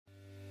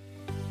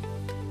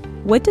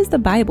What does the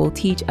Bible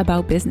teach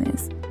about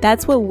business?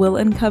 That's what we'll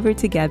uncover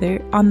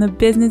together on the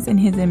Business in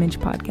His Image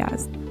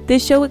podcast.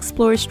 This show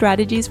explores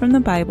strategies from the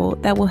Bible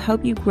that will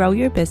help you grow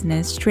your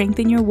business,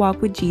 strengthen your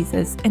walk with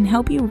Jesus, and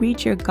help you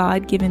reach your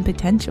God-given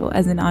potential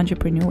as an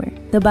entrepreneur.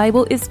 The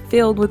Bible is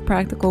filled with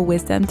practical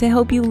wisdom to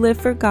help you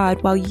live for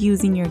God while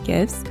using your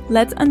gifts.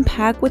 Let's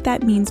unpack what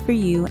that means for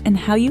you and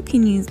how you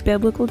can use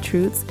biblical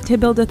truths to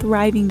build a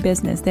thriving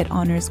business that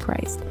honors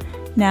Christ.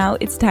 Now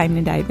it's time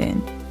to dive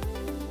in.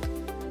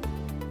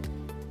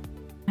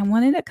 I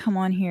wanted to come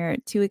on here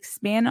to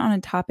expand on a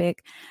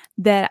topic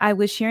that I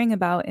was sharing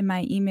about in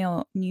my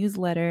email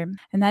newsletter,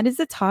 and that is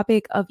the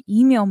topic of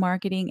email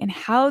marketing and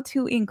how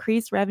to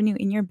increase revenue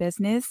in your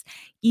business,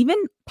 even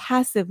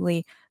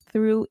passively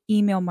through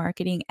email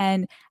marketing.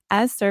 And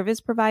as service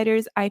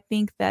providers, I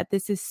think that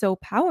this is so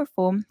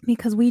powerful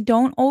because we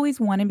don't always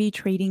want to be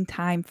trading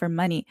time for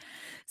money.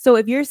 So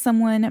if you're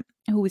someone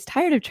who is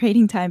tired of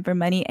trading time for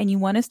money and you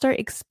want to start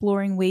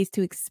exploring ways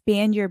to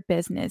expand your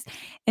business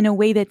in a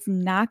way that's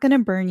not going to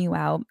burn you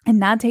out and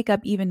not take up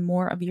even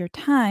more of your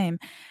time,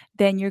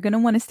 then you're going to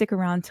want to stick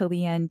around till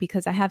the end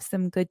because I have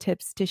some good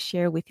tips to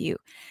share with you.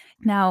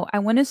 Now, I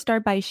want to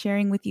start by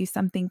sharing with you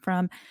something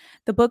from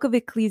the book of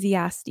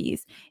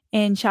Ecclesiastes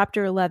in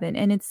chapter 11.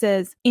 And it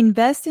says,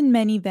 invest in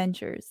many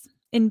ventures.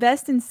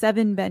 Invest in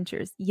 7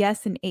 ventures,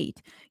 yes, in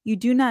 8. You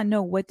do not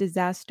know what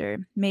disaster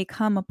may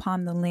come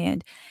upon the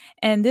land.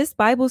 And this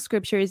Bible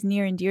scripture is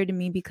near and dear to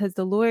me because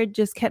the Lord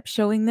just kept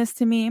showing this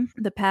to me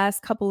the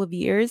past couple of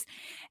years.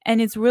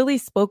 And it's really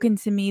spoken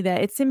to me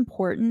that it's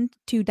important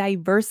to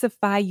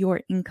diversify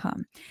your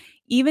income.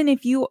 Even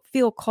if you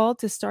feel called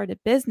to start a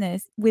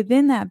business,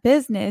 within that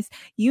business,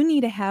 you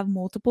need to have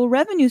multiple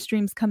revenue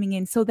streams coming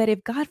in so that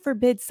if God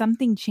forbid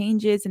something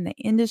changes in the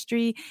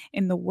industry,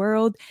 in the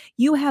world,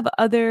 you have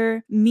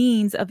other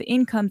means of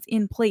incomes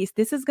in place.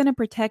 This is going to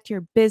protect your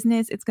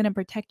business. It's going to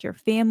protect your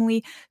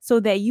family so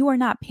that you are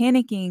not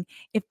panicking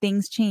if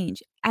things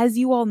change. As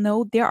you all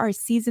know, there are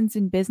seasons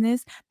in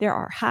business, there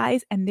are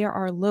highs and there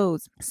are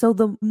lows. So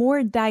the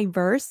more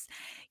diverse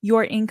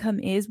your income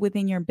is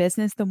within your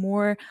business, the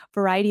more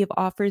variety of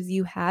offers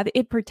you have,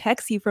 it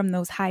protects you from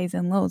those highs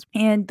and lows.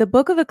 And the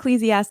book of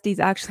Ecclesiastes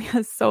actually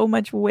has so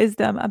much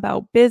wisdom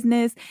about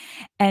business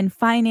and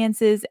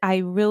finances. I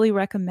really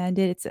recommend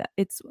it.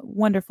 It's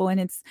wonderful and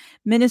it's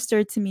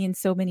ministered to me in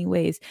so many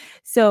ways.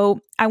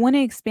 So I want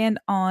to expand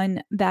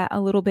on that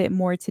a little bit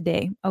more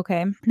today.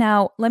 Okay.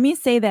 Now, let me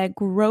say that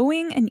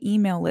growing an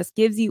email list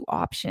gives you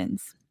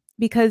options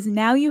because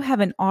now you have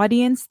an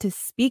audience to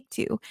speak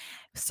to.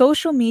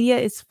 Social media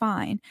is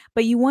fine,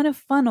 but you want to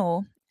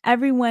funnel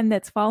everyone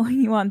that's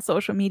following you on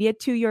social media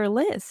to your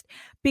list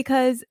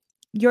because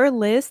your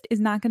list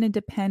is not going to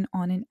depend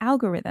on an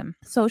algorithm.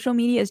 Social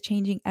media is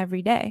changing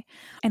every day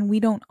and we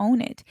don't own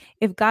it.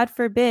 If God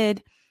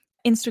forbid,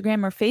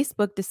 Instagram or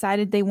Facebook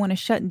decided they want to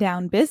shut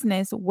down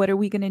business, what are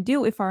we going to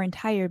do if our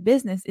entire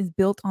business is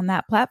built on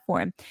that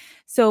platform?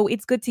 So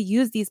it's good to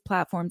use these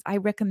platforms. I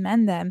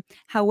recommend them.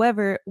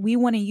 However, we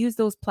want to use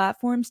those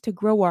platforms to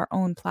grow our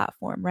own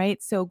platform,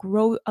 right? So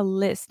grow a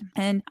list.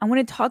 And I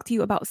want to talk to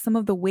you about some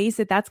of the ways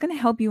that that's going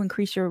to help you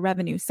increase your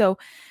revenue. So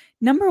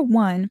number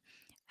one,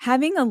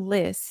 having a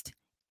list,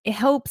 it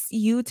helps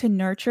you to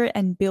nurture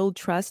and build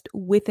trust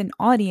with an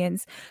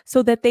audience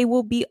so that they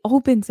will be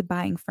open to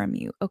buying from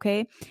you,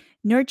 okay?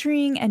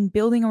 Nurturing and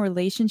building a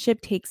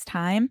relationship takes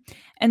time,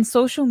 and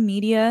social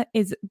media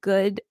is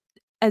good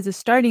as a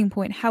starting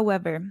point.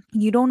 However,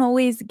 you don't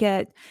always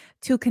get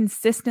to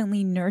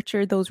consistently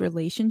nurture those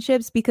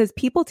relationships because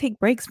people take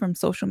breaks from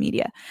social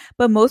media,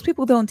 but most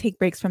people don't take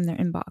breaks from their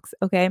inbox,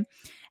 okay?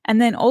 And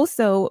then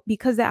also,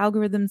 because the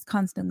algorithm's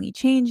constantly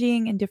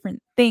changing and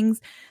different things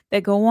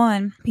that go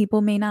on, people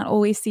may not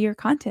always see your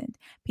content.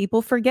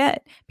 People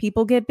forget.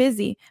 People get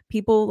busy.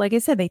 People, like I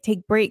said, they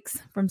take breaks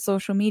from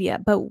social media.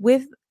 But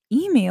with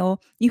email,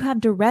 you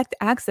have direct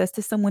access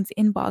to someone's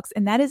inbox.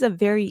 And that is a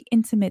very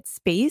intimate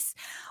space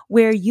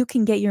where you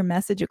can get your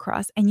message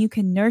across and you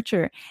can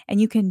nurture and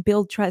you can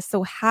build trust.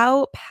 So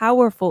how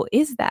powerful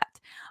is that?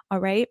 All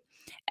right.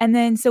 And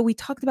then, so we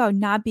talked about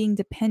not being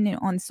dependent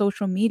on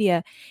social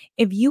media.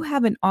 If you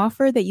have an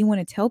offer that you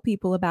want to tell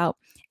people about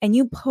and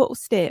you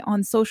post it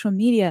on social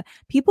media,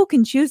 people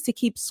can choose to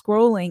keep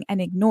scrolling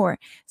and ignore.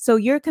 So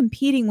you're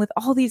competing with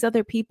all these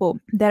other people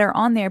that are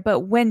on there.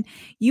 But when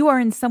you are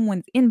in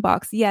someone's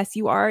inbox, yes,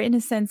 you are in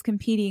a sense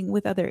competing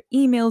with other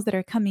emails that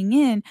are coming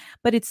in,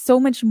 but it's so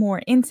much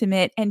more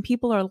intimate and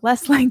people are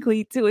less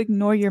likely to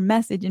ignore your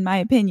message, in my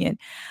opinion.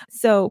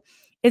 So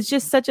it's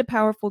just such a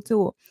powerful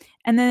tool.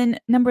 And then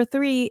number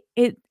 3,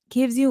 it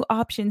gives you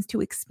options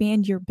to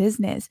expand your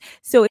business.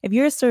 So if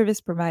you're a service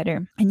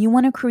provider and you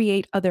want to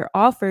create other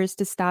offers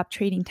to stop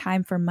trading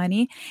time for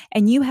money,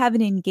 and you have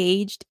an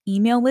engaged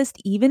email list,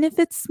 even if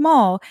it's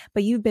small,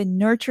 but you've been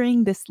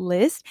nurturing this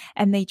list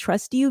and they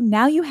trust you,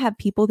 now you have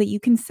people that you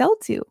can sell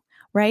to.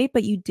 right?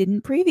 But you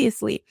didn't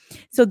previously.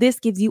 So this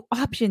gives you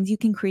options. You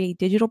can create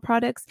digital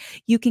products,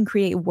 you can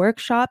create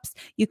workshops,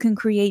 you can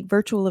create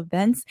virtual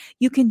events,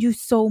 you can do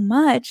so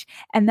much.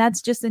 And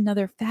that's just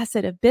another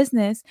facet of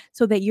business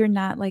so that you're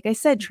not, like I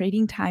said,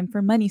 trading time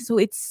for money. So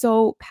it's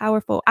so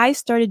powerful. I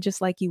started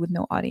just like you with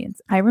no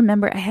audience. I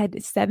remember I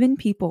had 7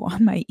 people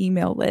on my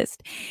email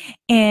list,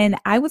 and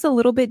I was a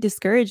little bit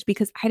discouraged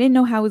because I didn't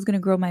know how I was going to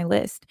grow my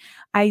list.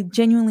 I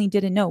genuinely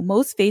didn't know.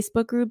 Most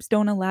Facebook groups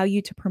don't allow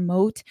you to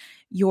promote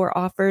your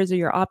offers or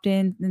your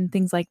opt-ins and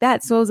things like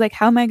that. So I was like,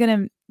 how am I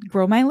going to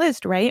grow my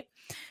list, right?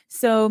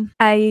 So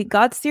I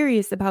got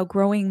serious about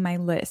growing my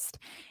list.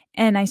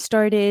 And I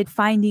started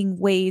finding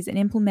ways and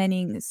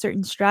implementing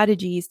certain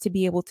strategies to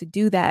be able to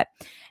do that.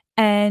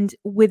 And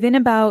within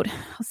about,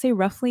 I'll say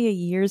roughly a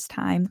year's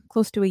time,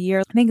 close to a year,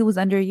 I think it was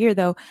under a year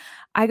though,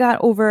 I got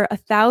over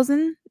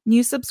 1,000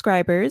 new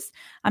subscribers.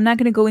 I'm not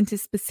going to go into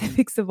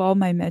specifics of all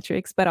my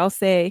metrics, but I'll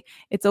say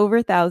it's over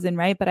 1,000,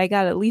 right? But I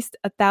got at least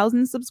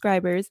 1,000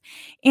 subscribers,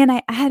 and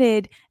I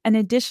added an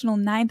additional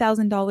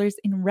 $9,000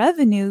 in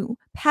revenue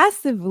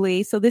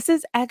passively. So this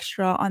is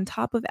extra on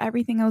top of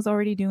everything I was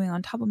already doing,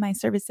 on top of my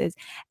services,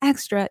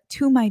 extra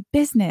to my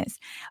business.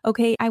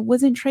 Okay. I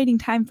wasn't trading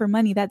time for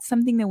money. That's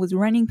something that was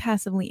running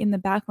passively in the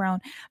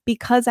background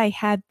because I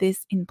had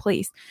this in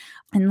place.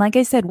 And like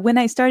I said, when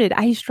I started,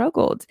 I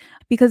struggled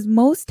because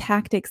most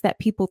tactics that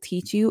people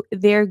teach you,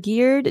 they're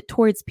geared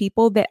towards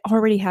people that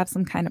already have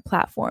some kind of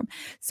platform.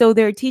 So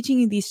they're teaching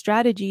you these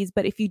strategies,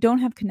 but if you don't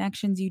have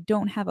connections, you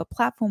don't have a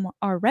platform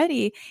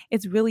already,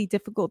 it's really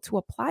difficult to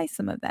apply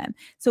some of them.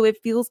 So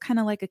it feels kind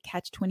of like a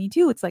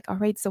catch-22. It's like, all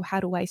right, so how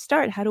do I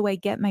start? How do I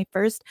get my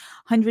first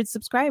 100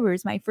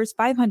 subscribers, my first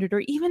 500,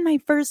 or even my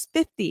first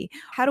 50?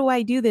 How do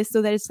I do this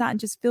so that it's not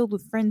just filled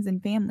with friends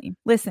and family?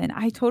 Listen,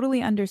 I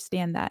totally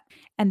understand that.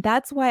 And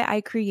that's why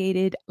I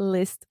created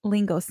List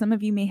Lingo. Some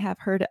of you may have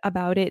heard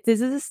about it.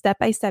 This is a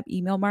step-by-step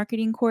email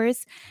marketing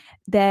course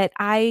that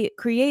I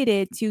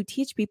created to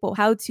teach people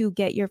how to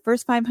get your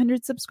first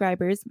 500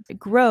 subscribers,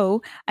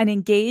 grow an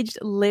engaged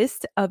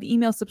list of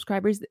email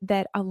subscribers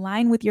that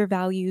align with your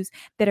values,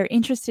 that are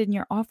interested in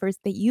your offers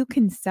that you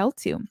can sell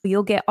to.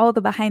 You'll get all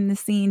the behind the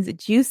scenes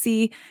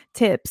juicy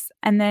tips,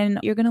 and then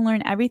you're going to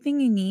learn everything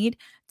you need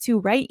to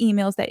write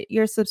emails that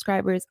your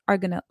subscribers are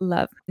going to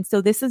love. And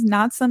so this is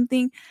not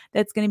something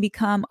that's going to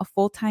become a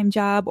full-time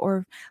job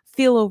or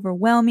feel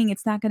overwhelming.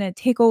 It's not going to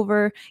take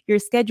over your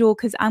schedule,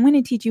 because I'm going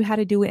to teach you how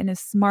to do it in a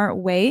smart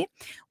way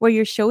where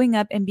you're showing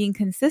up and being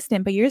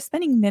consistent, but you're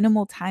spending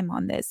minimal time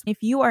on this.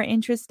 If you are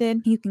interested,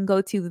 you can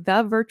go to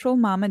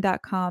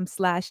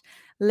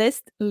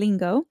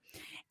thevirtualmama.com/listlingo.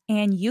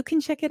 and you can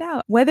check it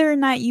out. Whether or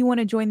not you want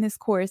to join this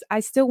course,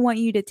 I still want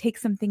you to take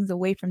some things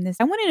away from this.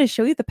 I wanted to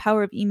show you the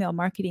power of email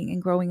marketing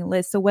and growing a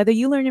list. So whether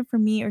you learn it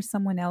from me or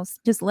someone else,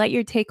 just let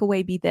your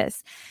takeaway be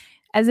this.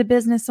 As a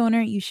business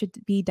owner, you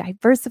should be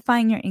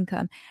diversifying your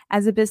income.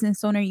 As a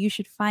business owner, you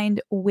should find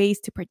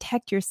ways to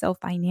protect yourself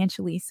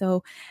financially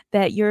so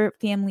that your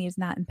family is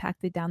not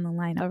impacted down the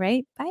line. All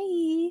right,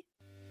 bye.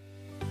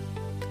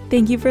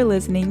 Thank you for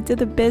listening to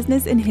the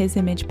Business in His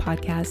Image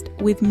podcast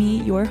with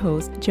me, your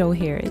host, Jo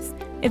Harris.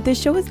 If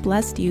this show has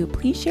blessed you,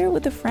 please share it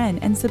with a friend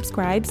and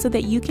subscribe so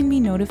that you can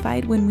be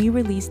notified when we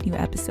release new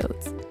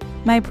episodes.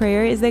 My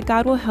prayer is that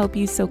God will help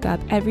you soak up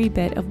every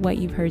bit of what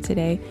you've heard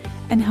today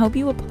and help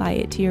you apply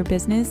it to your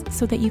business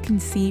so that you can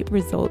see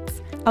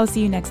results. I'll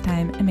see you next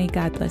time, and may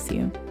God bless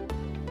you.